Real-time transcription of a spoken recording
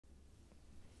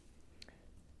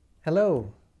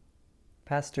Hello,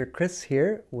 Pastor Chris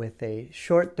here with a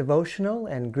short devotional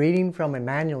and greeting from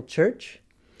Immanuel Church.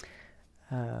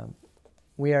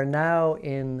 We are now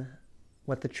in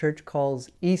what the church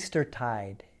calls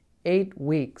Eastertide, 8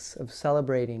 weeks of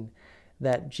celebrating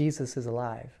that Jesus is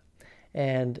alive.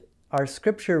 And our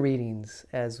scripture readings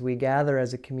as we gather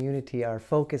as a community are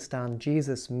focused on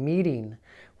Jesus meeting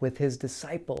with his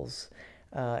disciples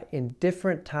in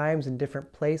different times and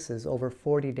different places over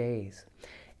 40 days.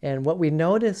 And what we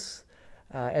notice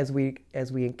as we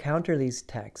encounter these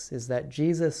texts is that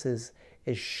Jesus is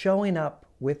showing up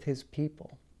with his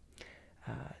people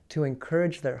to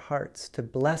encourage their hearts, to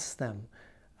bless them,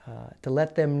 to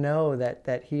let them know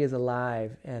that he is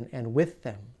alive and with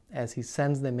them as he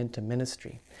sends them into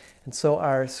ministry. And so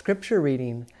our scripture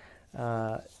reading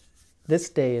this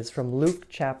day is from Luke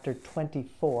chapter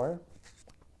 24,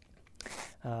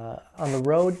 on the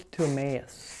road to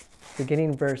Emmaus,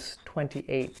 beginning verse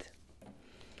 28.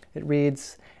 It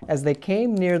reads, "As they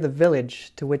came near the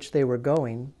village to which they were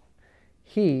going,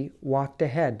 he walked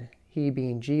ahead," he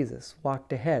being Jesus,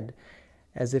 walked ahead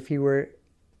as if he were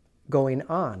going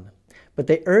on. But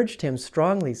they urged him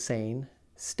strongly, saying,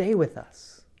 "Stay with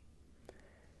us,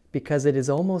 because it is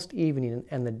almost evening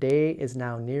and the day is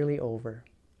now nearly over."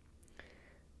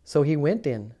 So he went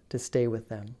in to stay with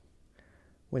them.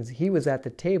 When he was at the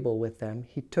table with them,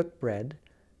 he took bread,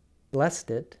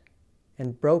 blessed it,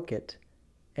 and broke it,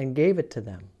 and gave it to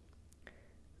them.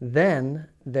 Then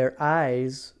their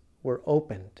eyes were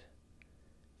opened,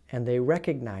 and they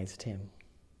recognized him.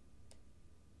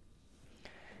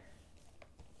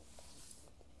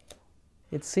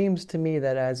 It seems to me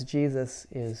that as Jesus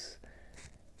is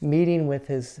meeting with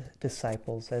his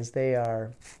disciples, as they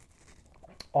are,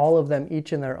 all of them,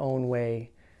 each in their own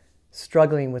way,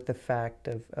 struggling with the fact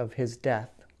of his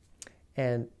death,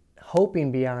 and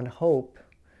hoping beyond hope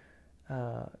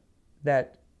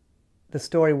that the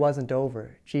story wasn't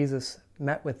over. Jesus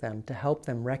met with them to help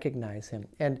them recognize him.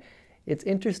 And it's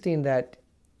interesting that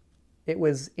it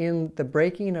was in the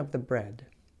breaking of the bread,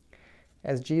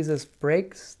 as Jesus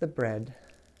breaks the bread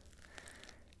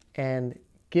and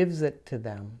gives it to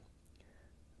them,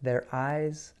 their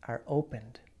eyes are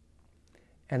opened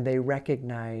and they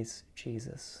recognize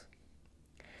Jesus.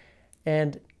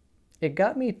 And it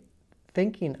got me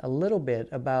thinking a little bit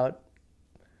about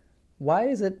why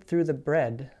is it through the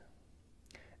bread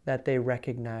that they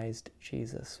recognized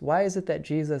Jesus? Why is it that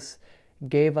Jesus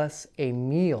gave us a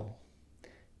meal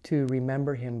to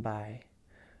remember him by?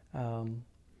 And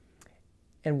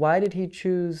why did he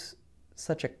choose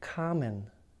such a common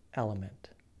element?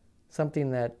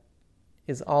 Something that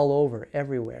is all over,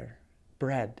 everywhere,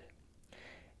 bread.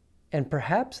 And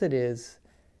perhaps it is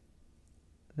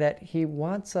that he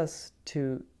wants us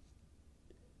to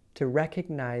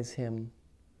recognize him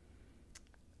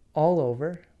all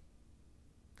over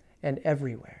and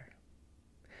everywhere.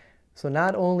 So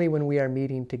not only when we are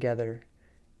meeting together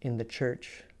in the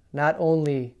church, not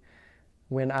only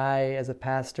when I, as a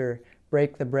pastor,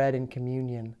 break the bread in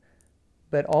communion,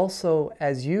 but also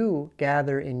as you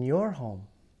gather in your home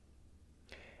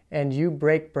and you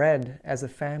break bread as a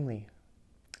family,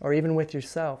 or even with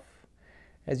yourself,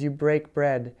 as you break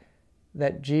bread,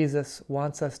 that Jesus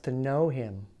wants us to know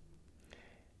him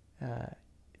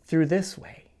through this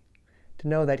way, to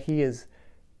know that he is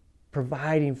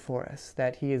providing for us,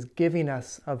 that he is giving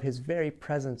us of his very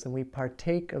presence, and we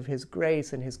partake of his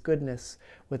grace and his goodness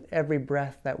with every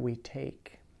breath that we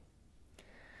take.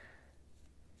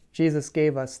 Jesus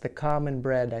gave us the common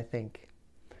bread, I think,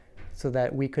 so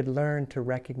that we could learn to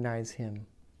recognize him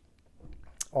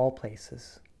all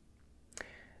places.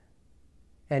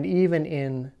 And even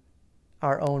in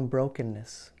our own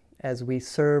brokenness, as we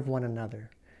serve one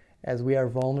another, as we are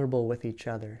vulnerable with each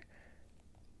other,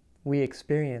 we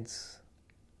experience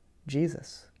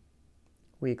Jesus.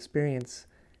 We experience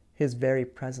his very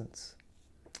presence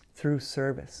through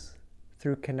service,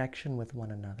 through connection with one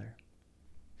another.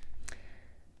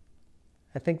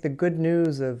 I think the good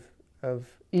news of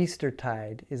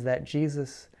Eastertide is that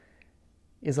Jesus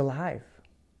is alive,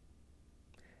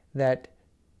 that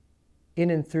in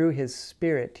and through his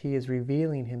Spirit, he is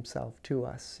revealing himself to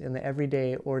us in the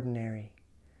everyday, ordinary.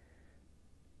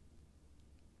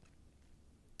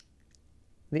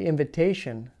 The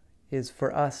invitation is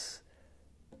for us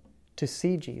to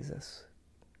see Jesus,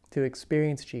 to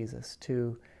experience Jesus,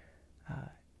 to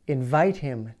invite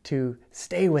him to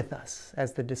stay with us.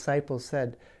 As the disciples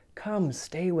said, "Come,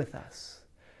 stay with us."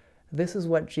 This is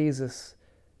what Jesus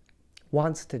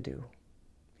wants to do.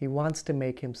 He wants to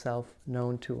make himself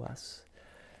known to us.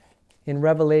 In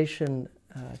Revelation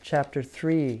chapter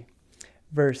 3,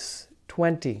 verse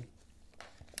 20,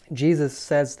 Jesus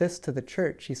says this to the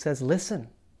church. He says, listen,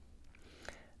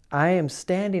 I am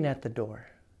standing at the door,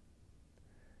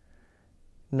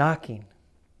 knocking.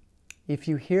 If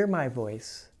you hear my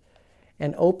voice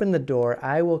and open the door,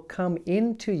 I will come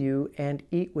into you and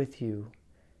eat with you,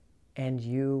 and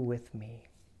you with me.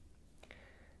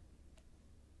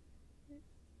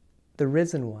 The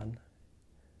risen one,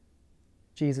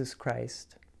 Jesus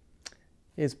Christ,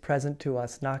 is present to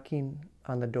us, knocking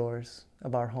on the doors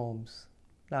of our homes,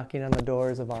 knocking on the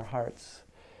doors of our hearts,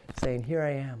 saying, here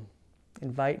I am,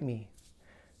 invite me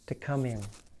to come in,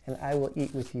 and I will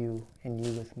eat with you and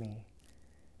you with me,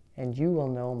 and you will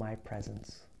know my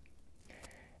presence.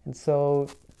 And so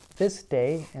this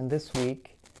day and this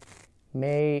week,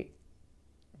 may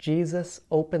Jesus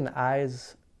open the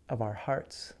eyes of our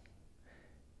hearts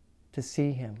to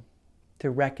see him, to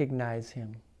recognize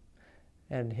him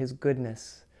and his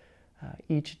goodness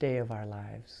each day of our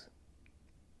lives.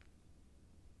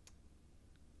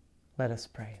 Let us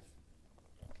pray.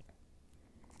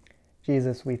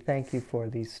 Jesus, we thank you for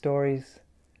these stories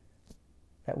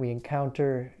that we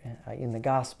encounter in the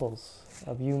Gospels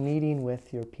of you meeting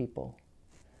with your people.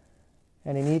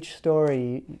 And in each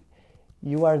story,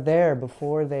 you are there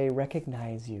before they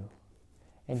recognize you,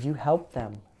 and you help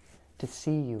them to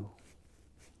see you.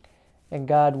 And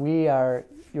God, we are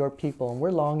your people, and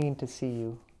we're longing to see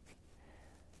you.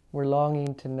 We're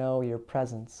longing to know your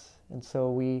presence. And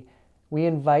so we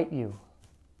invite you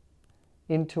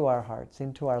into our hearts,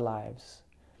 into our lives,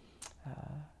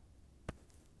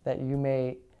 that you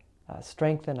may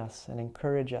strengthen us and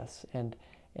encourage us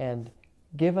and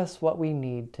give us what we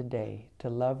need today to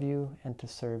love you and to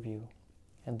serve you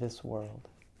in this world.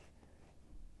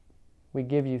 We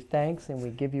give you thanks and we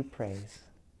give you praise,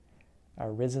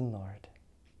 our risen Lord.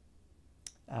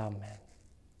 Amen.